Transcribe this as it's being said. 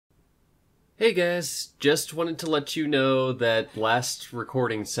Hey guys, just wanted to let you know that last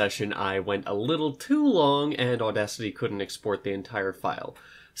recording session I went a little too long and Audacity couldn't export the entire file.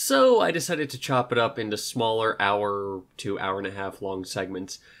 So I decided to chop it up into smaller hour to hour and a half long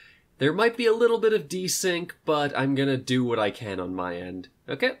segments. There might be a little bit of desync, but I'm gonna do what I can on my end.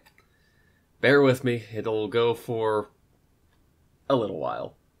 Okay? Bear with me, it'll go for a little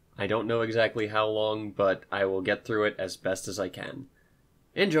while. I don't know exactly how long, but I will get through it as best as I can.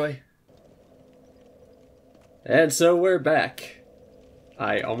 Enjoy! And so we're back.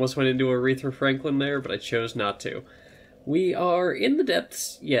 I almost went into Aretha Franklin there, but I chose not to. We are in the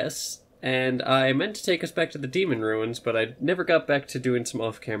depths, yes, and I meant to take us back to the demon ruins, but I never got back to doing some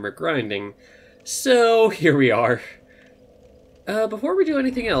off-camera grinding. So, here we are. Before we do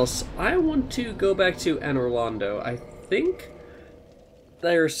anything else, I want to go back to Anor Londo. I think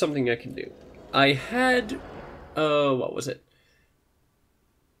there's something I can do. I had... what was it?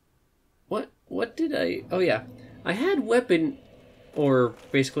 What did I... Oh, yeah. I had weapon... Or,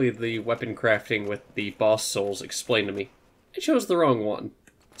 basically, the weapon crafting with the boss souls explained to me. I chose the wrong one.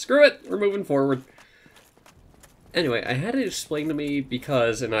 Screw it! We're moving forward. Anyway, I had it explained to me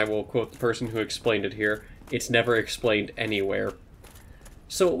because, and I will quote the person who explained it here, it's never explained anywhere.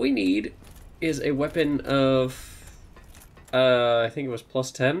 So what we need is a weapon of... I think it was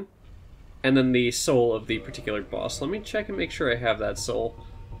plus 10? And then the soul of the particular boss. Let me check and make sure I have that soul.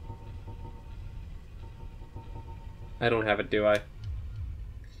 I don't have it, do I?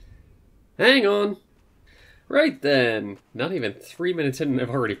 Hang on! Right then. Not even 3 minutes in and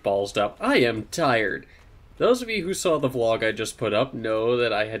I've already ballsed up. I am tired. Those of you who saw the vlog I just put up know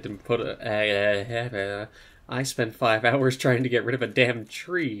that I had to put I spent 5 hours trying to get rid of a damn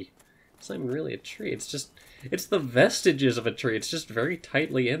tree. It's not even really a tree, it's just... It's the vestiges of a tree, it's just very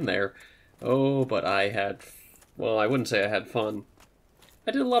tightly in there. Oh, but I had... Well, I wouldn't say I had fun.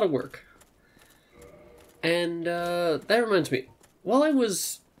 I did a lot of work. And, that reminds me, while I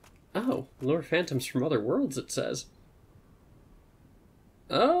was... Oh, lure phantoms from other worlds, it says.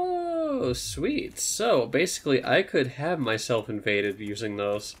 Oh, sweet. So, basically, I could have myself invaded using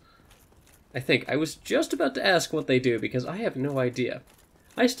those. I think. I was just about to ask what they do, because I have no idea.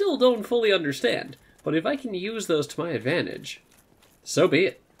 I still don't fully understand, but if I can use those to my advantage, so be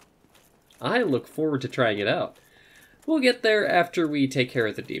it. I look forward to trying it out. We'll get there after we take care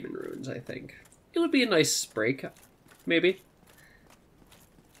of the demon ruins, I think. It would be a nice break, maybe.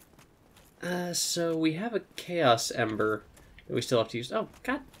 So we have a Chaos Ember that we still have to use. Oh,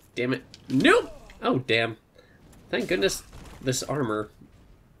 god damn it. Nope! Oh, damn. Thank goodness this armor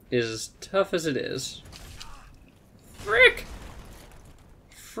is as tough as it is. Frick!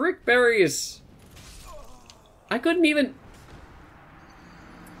 Frick berries! I couldn't even...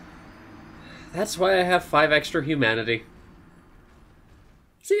 That's why I have 5 extra humanity.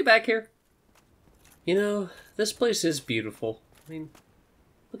 See you back here. You know, this place is beautiful. I mean,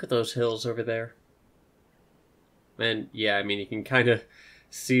 look at those hills over there. And, yeah, I mean, you can kind of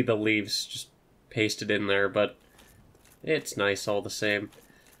see the leaves just pasted in there, but it's nice all the same.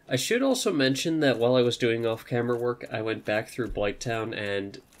 I should also mention that while I was doing off-camera work, I went back through Blighttown,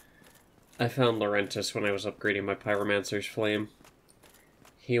 and I found Laurentis when I was upgrading my Pyromancer's Flame.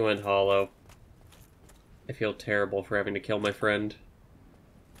 He went hollow. I feel terrible for having to kill my friend.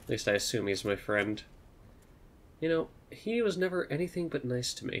 At least I assume he's my friend. You know, he was never anything but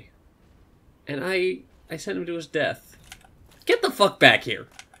nice to me. And I sent him to his death. Get the fuck back here!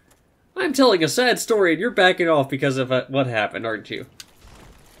 I'm telling a sad story and you're backing off because of what happened, aren't you?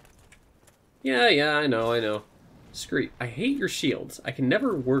 Yeah, I know. Screw you. I hate your shields. I can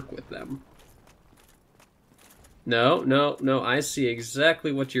never work with them. No, I see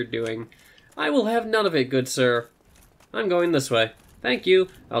exactly what you're doing. I will have none of it, good sir. I'm going this way. Thank you.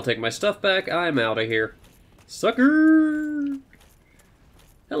 I'll take my stuff back. I'm out of here. Sucker!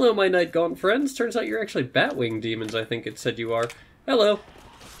 Hello, my Night Gaunt friends. Turns out you're actually Batwing demons, I think it said you are. Hello.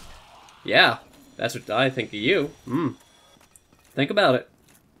 Yeah, that's what I think of you. Think about it.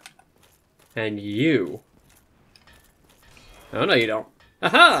 And you. Oh, no, you don't.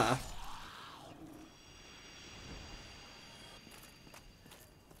 Aha!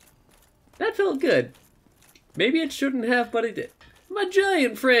 That felt good. Maybe it shouldn't have, but it did. My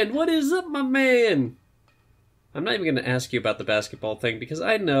giant friend, what is up, my man? I'm not even going to ask you about the basketball thing, because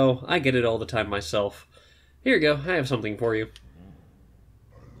I know, I get it all the time myself. Here you go, I have something for you.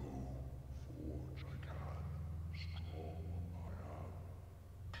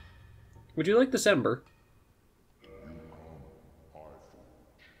 Would you like this ember?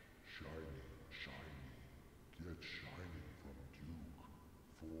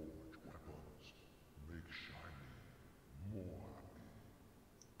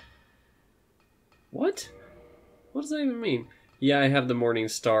 What? What does that even mean? Yeah, I have the Morning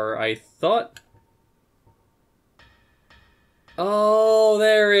Star. I thought... Oh,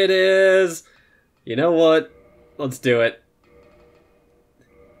 there it is! You know what? Let's do it.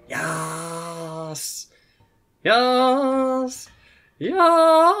 Yes! Yes!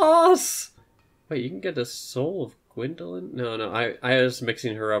 Yes! Wait, you can get a soul of Gwendolyn? No, I was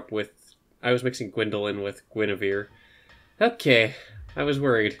mixing her up with... I was mixing Gwendolyn with Guinevere. Okay, I was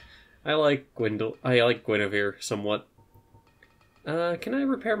worried. I like Guinevere somewhat. Can I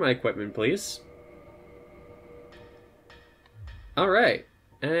repair my equipment, please? Alright.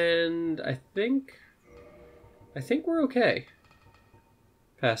 And I think we're okay.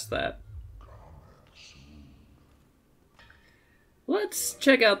 Past that. Let's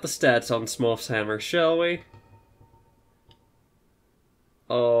check out the stats on Smolf's hammer, shall we?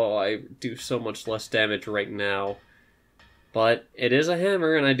 Oh, I do so much less damage right now. But it is a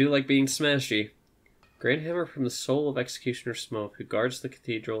hammer, and I do like being smashy. Great hammer from the soul of Executioner Smoke, who guards the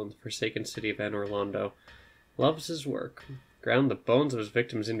cathedral in the forsaken city of Anne Orlando. Loves his work. Ground the bones of his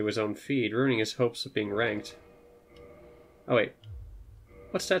victims into his own feed, ruining his hopes of being ranked. Oh wait.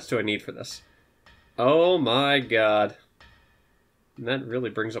 What stats do I need for this? Oh my god. And that really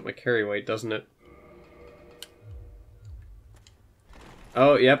brings up my carry weight, doesn't it?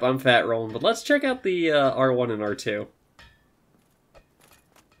 Oh, yep, I'm fat rolling. But let's check out the R1 and R2.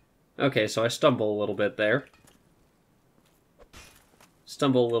 Okay, so I stumble a little bit there.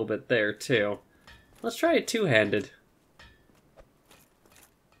 Stumble a little bit there, too. Let's try it two-handed.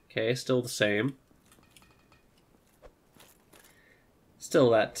 Okay, still the same.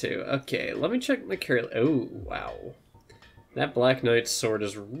 Still that, too. Okay, let me check my carry... Oh, wow. That Black Knight's sword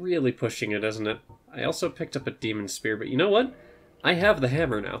is really pushing it, isn't it? I also picked up a Demon Spear, but you know what? I have the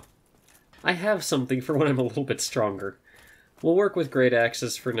hammer now. I have something for when I'm a little bit stronger. We'll work with Great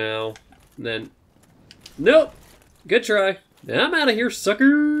Axes for now. And then... Nope! Good try. I'm out of here,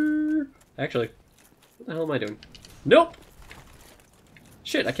 sucker! Actually, what the hell am I doing? Nope!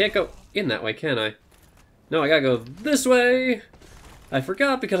 Shit, I can't go in that way, can I? No, I gotta go this way! I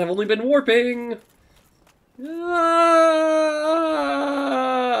forgot because I've only been warping! Ah!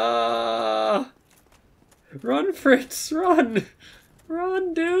 Run, Fritz, run!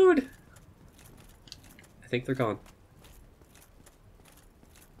 Run, dude! I think they're gone.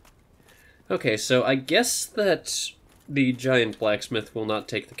 Okay, so I guess that the giant blacksmith will not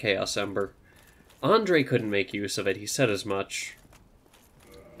take the Chaos Ember. Andre couldn't make use of it, he said as much.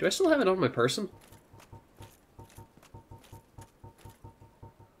 Do I still have it on my person?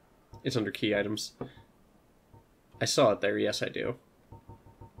 It's under key items. I saw it there, yes I do.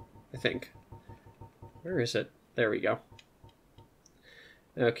 I think. Where is it? There we go.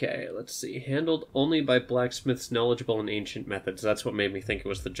 Okay, let's see. Handled only by blacksmiths knowledgeable in ancient methods. That's what made me think it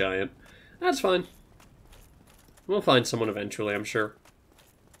was the giant. That's fine. We'll find someone eventually, I'm sure.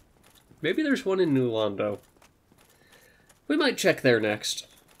 Maybe there's one in New Londo. We might check there next.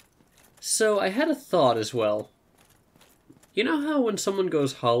 So, I had a thought as well. You know how when someone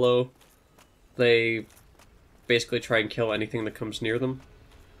goes hollow, they basically try and kill anything that comes near them?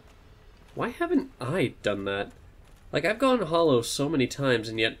 Why haven't I done that? Like, I've gone hollow so many times,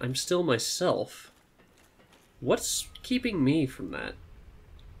 and yet I'm still myself. What's keeping me from that?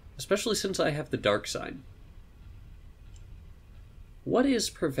 Especially since I have the dark side. What is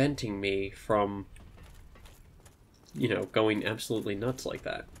preventing me from, you know, going absolutely nuts like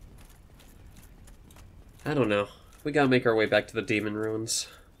that? I don't know. We gotta make our way back to the Demon Ruins.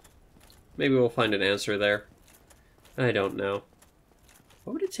 Maybe we'll find an answer there. I don't know.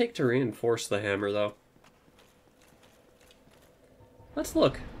 What would it take to reinforce the hammer, though? Let's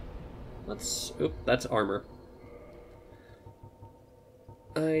look. Oop, that's armor.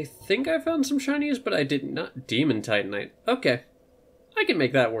 I think I found some shinies, but I did not. Demon Titanite. Okay. I can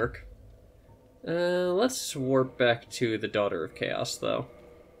make that work. Let's warp back to the Daughter of Chaos, though.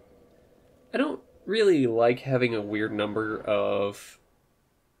 I don't really like having a weird number of...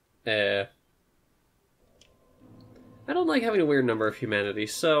 I don't like having a weird number of humanity,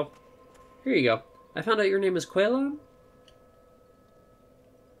 so... Here you go. I found out your name is Quaylon?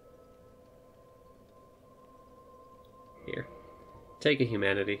 Here. Take a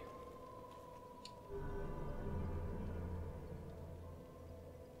humanity.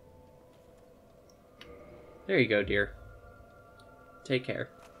 There you go, dear. Take care.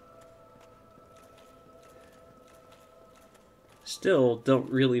 Still don't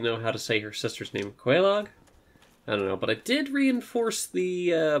really know how to say her sister's name. Quaylog? I don't know, but I did reinforce the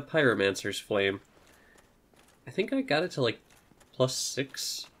Pyromancer's Flame. I think I got it to like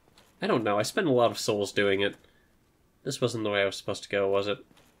 +6. I don't know, I spent a lot of souls doing it. This wasn't the way I was supposed to go, was it?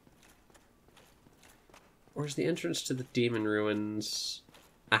 Or is the entrance to the demon ruins...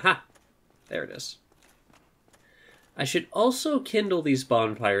 Aha! There it is. I should also kindle these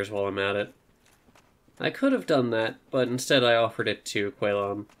bonfires while I'm at it. I could have done that, but instead I offered it to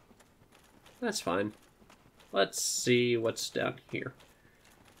Quaylon. That's fine. Let's see what's down here.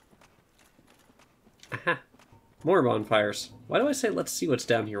 Aha! More bonfires. Why do I say let's see what's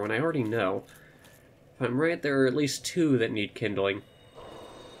down here when I already know? If I'm right, there are at least 2 that need kindling.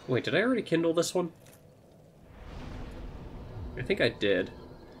 Wait, did I already kindle this one? I think I did.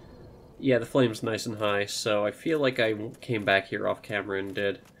 Yeah, the flame's nice and high, so I feel like I came back here off camera and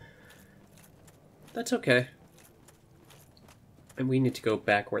did. That's okay. And we need to go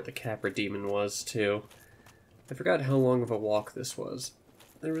back where the Capra demon was, too. I forgot how long of a walk this was.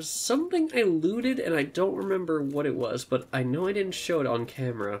 There was something I looted, and I don't remember what it was, but I know I didn't show it on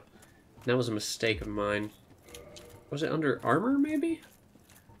camera. That was a mistake of mine. Was it under armor, maybe?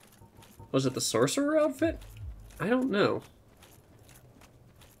 Was it the sorcerer outfit? I don't know.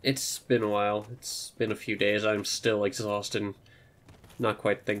 It's been a while. It's been a few days. I'm still exhausted. Not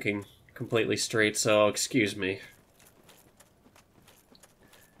quite thinking completely straight, so excuse me.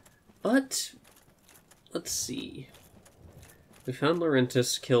 But, let's see. We found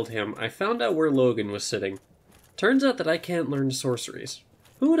Laurentis, killed him. I found out where Logan was sitting. Turns out that I can't learn sorceries.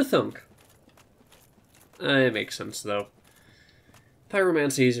 Who would have thunk? It makes sense, though.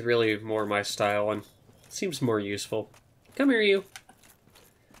 Pyromancy is really more my style, and seems more useful. Come here, you.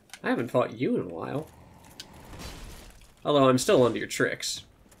 I haven't fought you in a while. Although I'm still onto your tricks.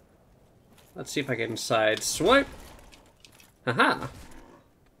 Let's see if I can side swipe. Haha.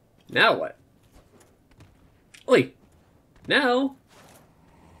 Now what? Oi! Now?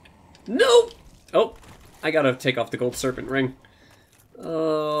 No! Oh, I gotta take off the gold serpent ring.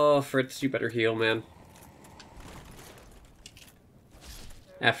 Oh, Fritz, you better heal, man.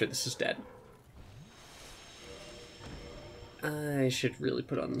 After this is dead. I should really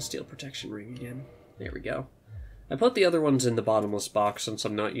put on the steel protection ring again. There we go. I put the other ones in the bottomless box since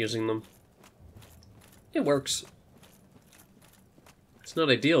I'm not using them. It works. It's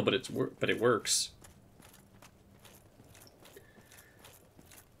not ideal, but it works.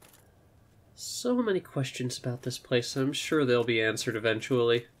 So many questions about this place. I'm sure they'll be answered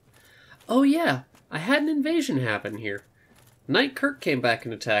eventually. Oh yeah, I had an invasion happen here. Knight Kirk came back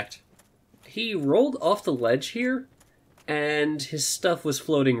and attacked. He rolled off the ledge here, and his stuff was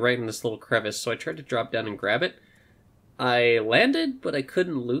floating right in this little crevice, so I tried to drop down and grab it. I landed, but I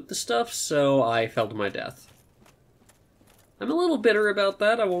couldn't loot the stuff, so I fell to my death. I'm a little bitter about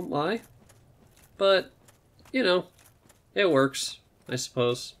that, I won't lie. But, you know, it works, I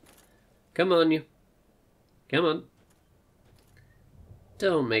suppose. Come on, you. Come on.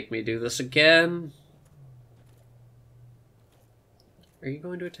 Don't make me do this again. Are you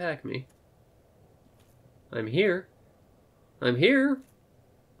going to attack me? I'm here. I'm here.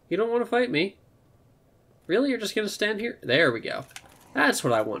 You don't want to fight me. Really? You're just going to stand here? There we go. That's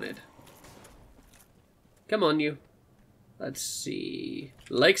what I wanted. Come on, you. Let's see.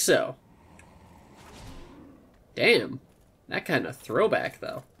 Like so. Damn. That kind of throwback,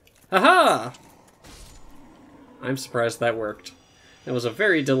 though. Haha! I'm surprised that worked. It was a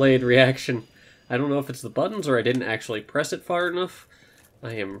very delayed reaction. I don't know if it's the buttons or I didn't actually press it far enough.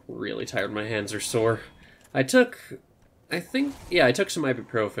 I am really tired. My hands are sore. I took some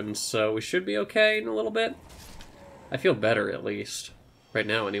ibuprofen, so we should be okay in a little bit. I feel better, at least. Right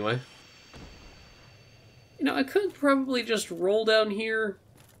now, anyway. You know, I could probably just roll down here.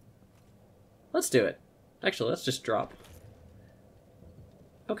 Let's do it. Actually, let's just drop.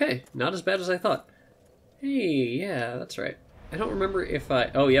 Okay, not as bad as I thought. Hey, yeah, that's right. I don't remember if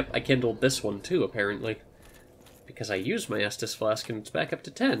I... Oh, yep, I kindled this one too, apparently. Because I used my Estus Flask and it's back up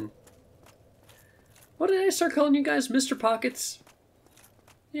to 10. What did I start calling you guys? Mr. Pockets?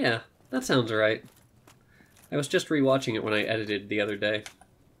 Yeah, that sounds right. I was just rewatching it when I edited the other day.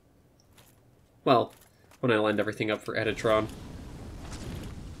 Well, when I lined everything up for Editron.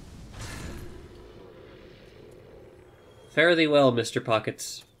 Fare thee well, Mr.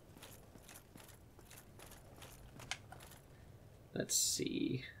 Pockets. Let's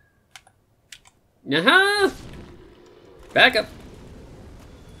see. Aha! Back up.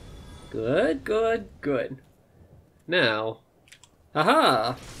 Good, good, good. Now,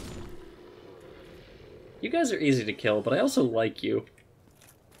 aha! You guys are easy to kill, but I also like you.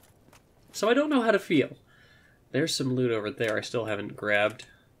 So I don't know how to feel. There's some loot over there I still haven't grabbed.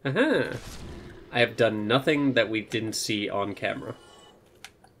 Aha! I have done nothing that we didn't see on camera.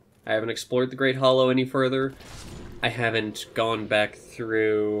 I haven't explored the Great Hollow any further. I haven't gone back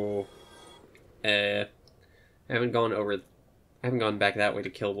through... I haven't gone back that way to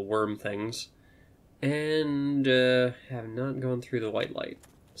kill the worm things. And have not gone through the white light.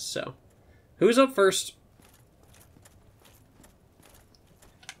 So, who's up first?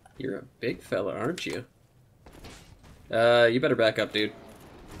 You're a big fella, aren't you? You better back up, dude.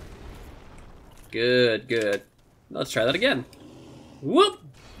 Good, good. Let's try that again. Whoop!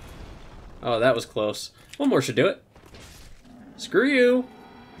 Oh, that was close. One more should do it. Screw you!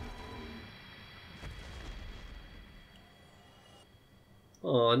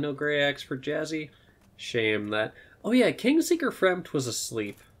 Aw, no gray axe for Jazzy. Shame that. Oh yeah, Kingseeker Frempt was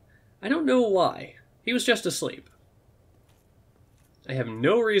asleep. I don't know why. He was just asleep. I have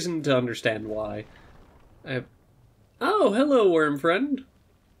no reason to understand why. Oh, hello, worm friend.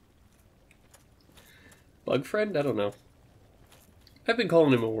 Bug friend? I don't know. I've been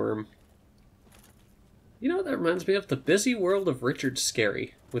calling him a worm. You know what that reminds me of? The Busy World of Richard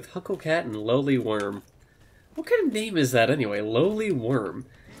Scarry, with Huckle Cat and Lowly Worm. What kind of name is that anyway? Lowly Worm.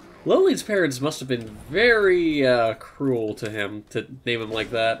 Lowly's parents must have been very cruel to him to name him like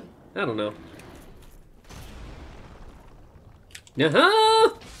that. I don't know.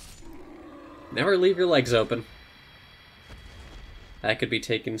 Aha! Never leave your legs open. That could be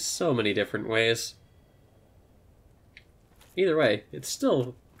taken so many different ways. Either way, it's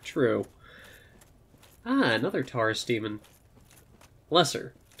still true. Ah, another Taurus demon.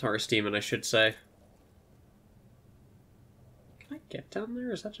 Lesser Taurus demon, I should say. Can I get down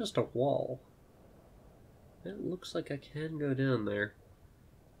there? Is that just a wall? It looks like I can go down there.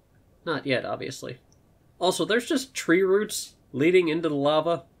 Not yet, obviously. Also, there's just tree roots leading into the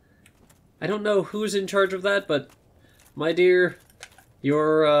lava. I don't know who's in charge of that, but my dear,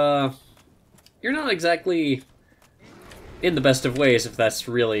 you're not exactly in the best of ways if that's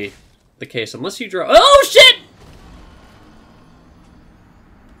really the case, unless you draw— Oh, shit!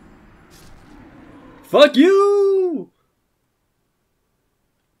 Fuck you!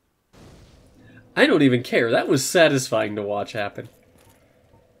 I don't even care. That was satisfying to watch happen.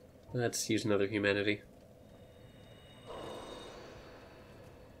 Let's use another humanity.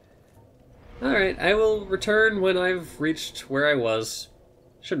 Alright, I will return when I've reached where I was.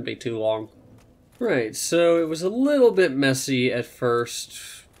 Shouldn't be too long. Right, so it was a little bit messy at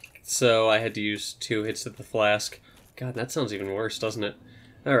first, so I had to use 2 hits of the flask. God, that sounds even worse, doesn't it?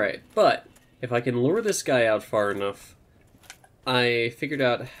 Alright, but if I can lure this guy out far enough, I figured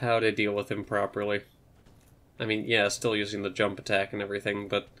out how to deal with him properly. I mean, yeah, still using the jump attack and everything,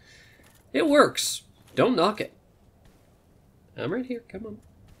 but it works. Don't knock it. I'm right here. Come on.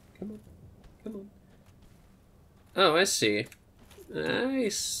 Come on. Come on. Oh, I see. I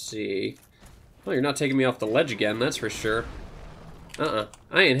see. Well, you're not taking me off the ledge again, that's for sure. I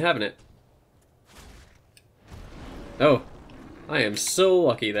ain't having it. Oh, I am so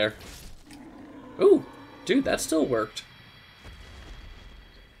lucky there. Ooh, dude, that still worked.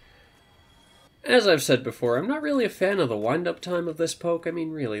 As I've said before, I'm not really a fan of the wind-up time of this poke. I mean,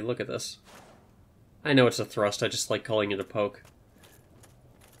 really, look at this. I know it's a thrust, I just like calling it a poke.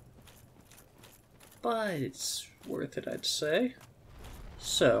 But it's worth it, I'd say.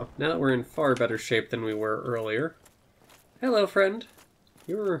 So, now that we're in far better shape than we were earlier. Hello, friend.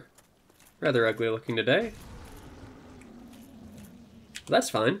 You're rather ugly looking today. That's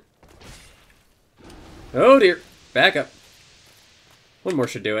fine. Oh dear. Back up. One more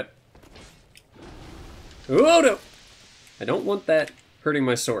should do it. Oh no! I don't want that hurting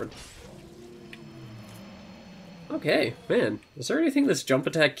my sword. Okay, man. Is there anything this jump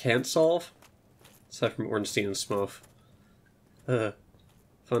attack can't solve? Aside from Ornstein and Smough.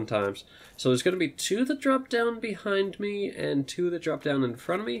 Fun times. So there's going to be 2 that drop down behind me and 2 that drop down in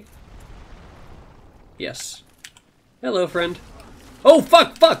front of me. Yes. Hello, friend. Oh,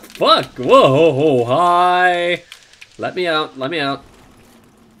 fuck, fuck, fuck! Whoa, hi! Let me out, let me out.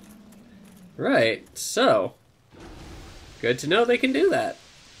 Right, so. Good to know they can do that.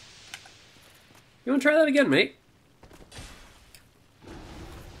 You want to try that again, mate?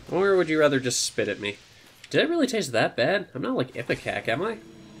 Or would you rather just spit at me? Did it really taste that bad? I'm not like Ipecac, am I?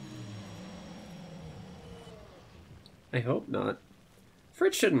 I hope not.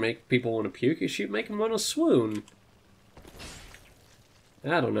 Fritz shouldn't make people want to puke, you should make them want to swoon.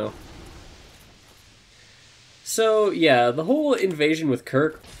 I don't know. So, yeah, the whole invasion with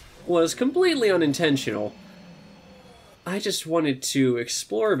Kirk was completely unintentional. I just wanted to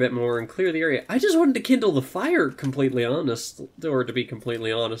explore a bit more and clear the area. I just wanted to kindle the fire, completely honest. Or to be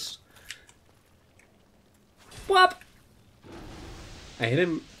completely honest. Whop! I hit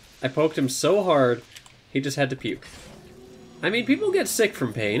him. I poked him so hard, he just had to puke. I mean, people get sick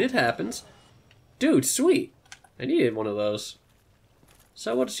from pain. It happens. Dude, sweet. I needed one of those.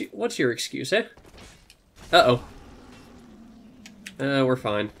 So what's your excuse, eh? Uh-oh. We're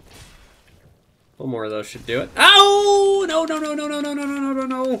fine. One more of those should do it. Ow! No, no, no, no, no, no, no, no, no,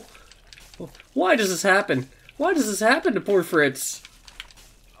 no, no. Why does this happen? Why does this happen to poor Fritz?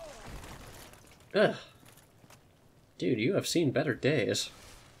 Ugh. Dude, you have seen better days.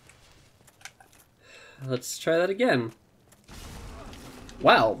 Let's try that again.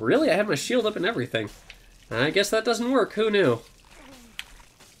 Wow, really? I have my shield up and everything. I guess that doesn't work. Who knew?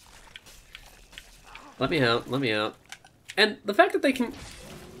 Let me out. Let me out. And the fact that they can...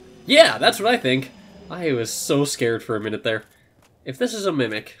 Yeah, that's what I think. I was so scared for a minute there. If this is a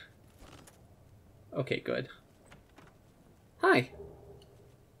mimic... Okay, good. Hi.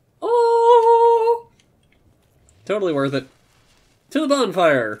 Oh! Totally worth it. To the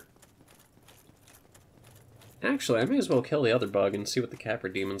bonfire! Actually, I may as well kill the other bug and see what the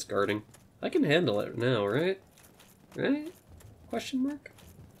Capra demon's guarding. I can handle it now, right? Right? Question mark?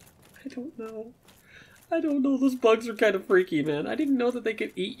 I don't know. I don't know. Those bugs are kind of freaky, man. I didn't know that they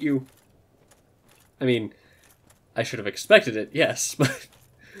could eat you. I mean, I should have expected it, yes, but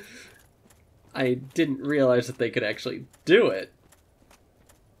I didn't realize that they could actually do it.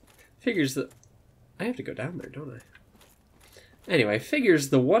 Figures that... I have to go down there, don't I? Anyway, figures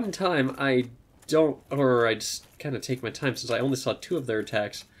the one time I don't... Or I just kind of take my time, since I only saw 2 of their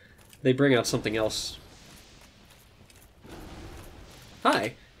attacks, they bring out something else.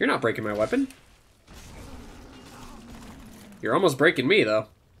 Hi, you're not breaking my weapon. You're almost breaking me, though.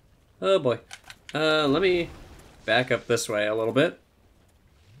 Oh, boy. Let me back up this way a little bit.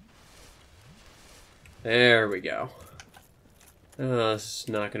 There we go. This is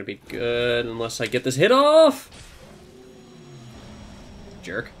not going to be good unless I get this hit off!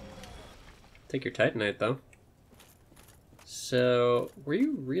 Jerk. Take your Titanite, though. So, were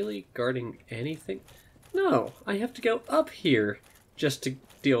you really guarding anything? No, I have to go up here just to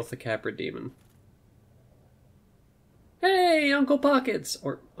deal with the Capra demon. Hey, Uncle Pockets!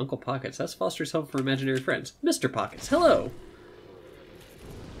 Or, Uncle Pockets, that's Foster's Home for Imaginary Friends. Mr. Pockets, hello!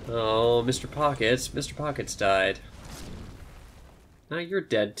 Oh, Mr. Pockets. Mr. Pockets died. Now you're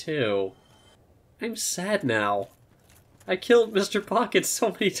dead, too. I'm sad now. I killed Mr. Pockets so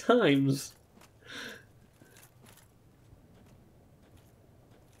many times.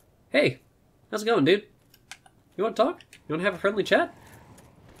 Hey, how's it going, dude? You want to talk? You want to have a friendly chat?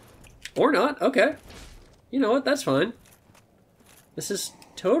 Or not, okay. You know what, that's fine. This is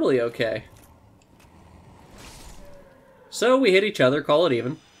totally okay. So we hit each other, call it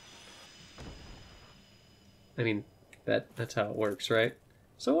even. I mean, that's how it works, right?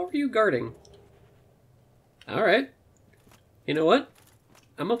 So what were you guarding? Alright. You know what?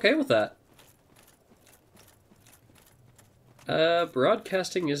 I'm okay with that.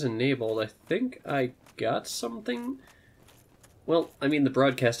 Broadcasting is enabled. I think I got something. Well, I mean, the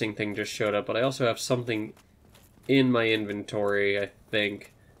broadcasting thing just showed up, but I also have something in my inventory, I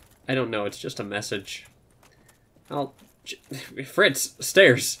think. I don't know, it's just a message. Fritz,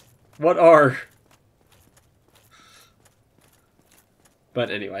 stairs! What are... But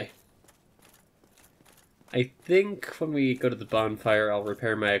anyway. I think when we go to the bonfire, I'll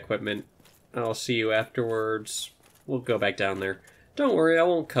repair my equipment. I'll see you afterwards. We'll go back down there. Don't worry, I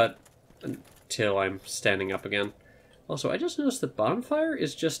won't cut until I'm standing up again. Also, I just noticed the bonfire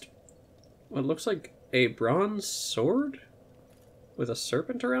is just what looks like a bronze sword with a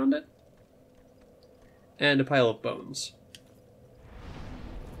serpent around it. And a pile of bones.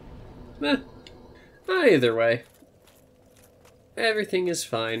 Meh. Either way. Everything is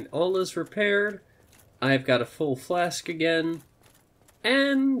fine. All is repaired. I've got a full flask again.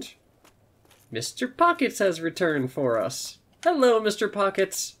 And Mr. Pockets has returned for us. Hello, Mr.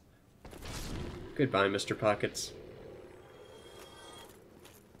 Pockets. Goodbye, Mr. Pockets.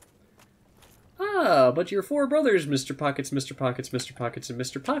 Ah, but your 4 brothers, Mr. Pockets, Mr. Pockets, Mr. Pockets, and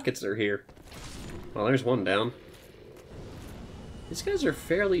Mr. Pockets are here. Well, there's one down. These guys are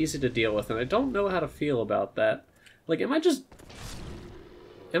fairly easy to deal with, and I don't know how to feel about that. Like, am I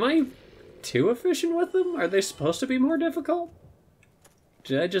too efficient with them? Are they supposed to be more difficult?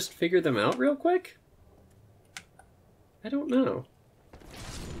 Did I just figure them out real quick? I don't know.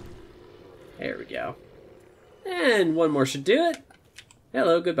 There we go. And one more should do it.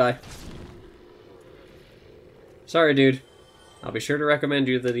 Hello, goodbye. Sorry, dude. I'll be sure to recommend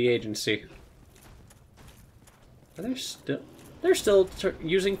you to the agency. Are they still... They're still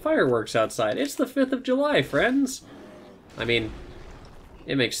using fireworks outside. It's the 5th of July, friends! I mean,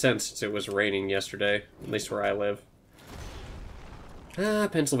 it makes sense since it was raining yesterday, at least where I live. Ah,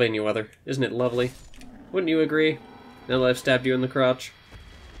 Pennsylvania weather. Isn't it lovely? Wouldn't you agree? Now that I've stabbed you in the crotch?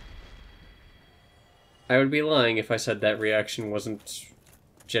 I would be lying if I said that reaction wasn't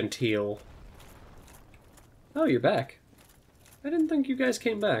genteel. Oh, you're back. I didn't think you guys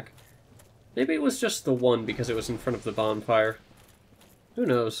came back. Maybe it was just the one because it was in front of the bonfire. Who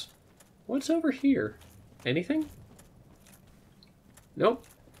knows? What's over here? Anything? Nope.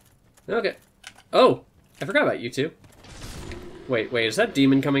 Okay. Oh! I forgot about you two. Wait, is that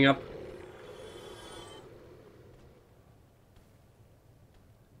demon coming up?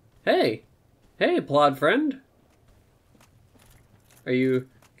 Hey! Hey, plod friend! Are you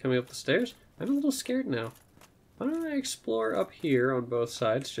coming up the stairs? I'm a little scared now. Why don't I explore up here on both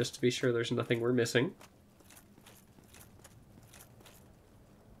sides, just to be sure there's nothing we're missing?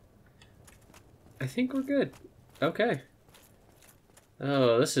 I think we're good. Okay.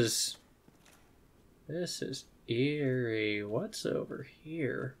 Oh, this is eerie. What's over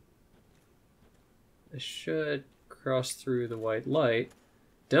here? I should cross through the white light.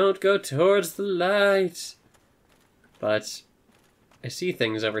 Don't go towards the light! But I see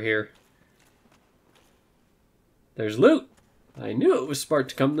things over here. There's loot! I knew it was smart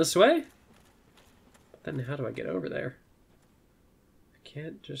to come this way. But then how do I get over there? I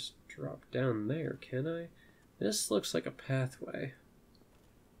can't just drop down there, can I? This looks like a pathway.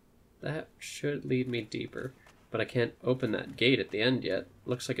 That should lead me deeper. But I can't open that gate at the end yet.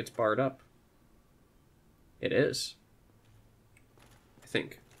 Looks like it's barred up. It is. I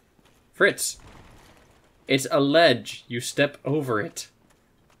think. Fritz! It's a ledge. You step over it.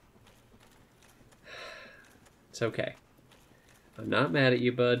 It's okay. I'm not mad at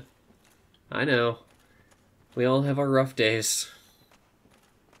you, bud. I know. We all have our rough days.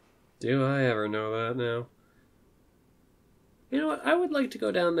 Do I ever know that now? You know what? I would like to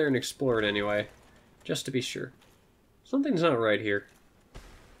go down there and explore it anyway. Just to be sure. Something's not right here.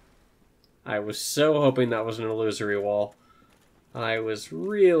 I was so hoping that was an illusory wall. I was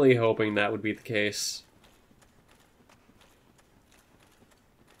really hoping that would be the case.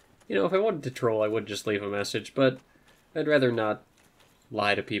 You know, if I wanted to troll, I would just leave a message, but I'd rather not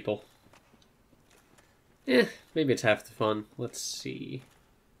lie to people. Maybe it's half the fun. Let's see.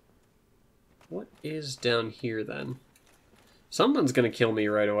 What is down here, then? Something's gonna kill me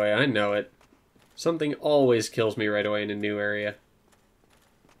right away, I know it. Something always kills me right away in a new area.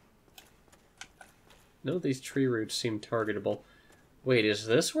 None of these tree roots seem targetable. Wait, is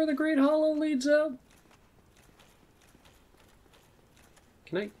this where the Great Hollow leads out?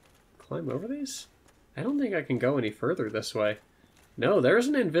 Can I climb over these? I don't think I can go any further this way. No, there's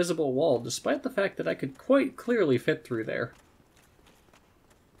an invisible wall, despite the fact that I could quite clearly fit through there.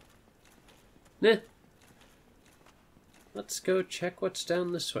 Nah. Let's go check what's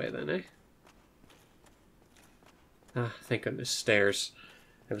down this way then, eh? Ah, thank goodness, stairs.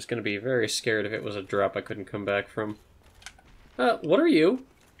 I was going to be very scared if it was a drop I couldn't come back from. What are you?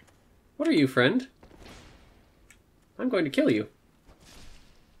 What are you, friend? I'm going to kill you.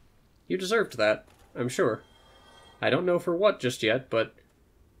 You deserved that, I'm sure. I don't know for what just yet, but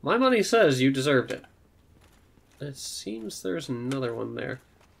my money says you deserved it. It seems there's another one there.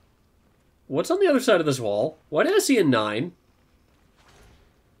 What's on the other side of this wall? Why did I see a 9?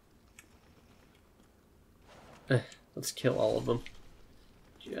 Let's kill all of them.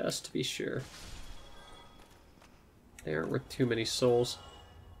 Just to be sure. They aren't worth too many souls.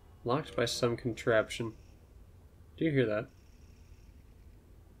 Locked by some contraption. Do you hear that?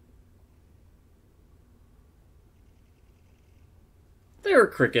 There are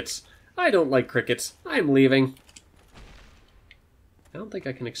crickets. I don't like crickets. I'm leaving. I don't think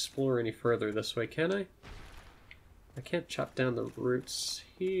I can explore any further this way, can I? I can't chop down the roots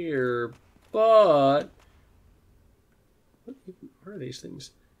here, but... What even are these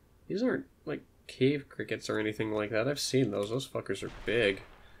things? These aren't, like, cave crickets or anything like that. I've seen those. Those fuckers are big.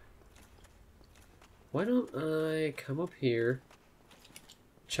 Why don't I come up here,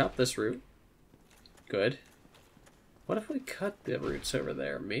 chop this root? Good. What if we cut the roots over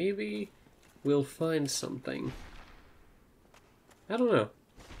there? Maybe we'll find something. I don't know.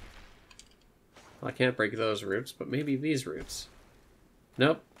 Well, I can't break those roots, but maybe these roots.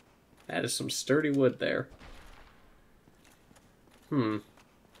 Nope. That is some sturdy wood there. Could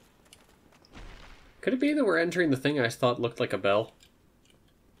it be that we're entering the thing I thought looked like a bell?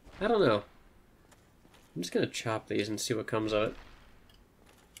 I don't know. I'm just gonna chop these and see what comes of it.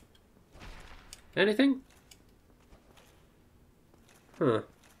 Anything? Huh.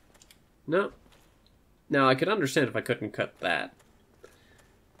 No. Now, I could understand if I couldn't cut that.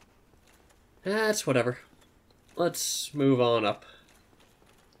 That's whatever. Let's move on up.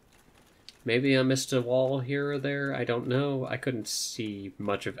 Maybe I missed a wall here or there. I don't know. I couldn't see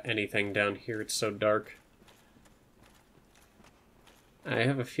much of anything down here. It's so dark. I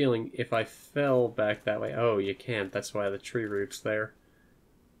have a feeling if I fell back that way... Oh, you can't. That's why the tree root's there.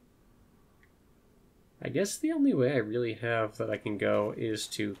 I guess the only way I really have that I can go is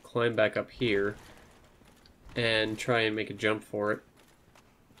to climb back up here and try and make a jump for it.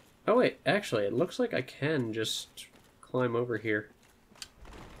 Oh wait, actually, it looks like I can just climb over here.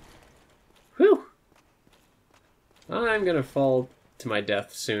 Whew! I'm gonna fall to my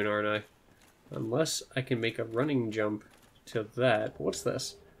death soon, aren't I? Unless I can make a running jump to that. What's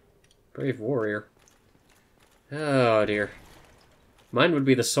this? Brave warrior. Oh dear. Mine would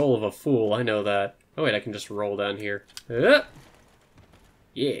be the soul of a fool, I know that. Oh wait, I can just roll down here.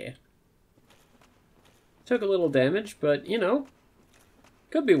 Yeah. Took a little damage, but, you know,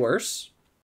 could be worse.